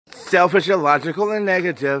Selfish, illogical, and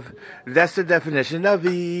negative. That's the definition of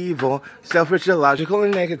evil. Selfish, illogical,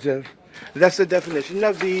 and negative. That's the definition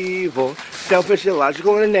of evil. Selfish,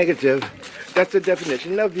 illogical, and negative. That's the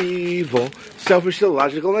definition of evil. Selfish,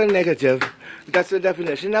 illogical, and negative. That's the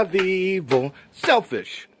definition of evil.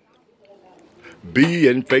 Selfish.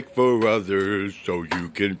 Being fake for others so you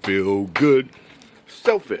can feel good.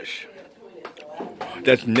 Selfish.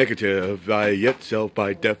 That's negative by itself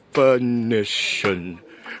by definition.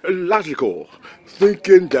 Illogical.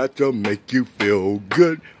 Thinking that'll make you feel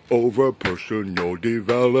good over personal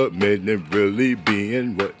development and really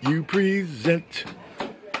being what you present.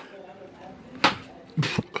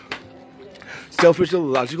 Selfish,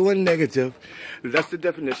 illogical, and negative. That's the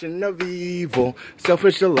definition of evil.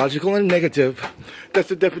 Selfish, illogical, and negative. That's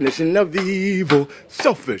the definition of evil.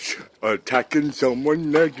 Selfish. Attacking someone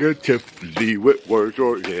negatively with words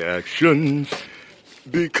or actions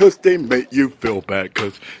because they make you feel bad,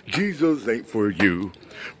 because Jesus ain't for you.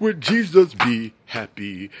 Would Jesus be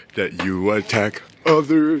happy that you attack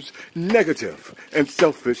others? Negative and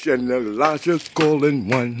selfish and illogical in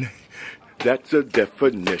one. That's a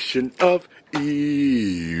definition of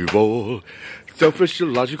evil. Selfish,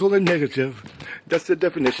 illogical, and negative. That's the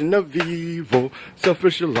definition of evil.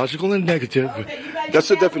 Selfish, illogical, and negative. That's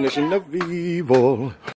the definition of evil.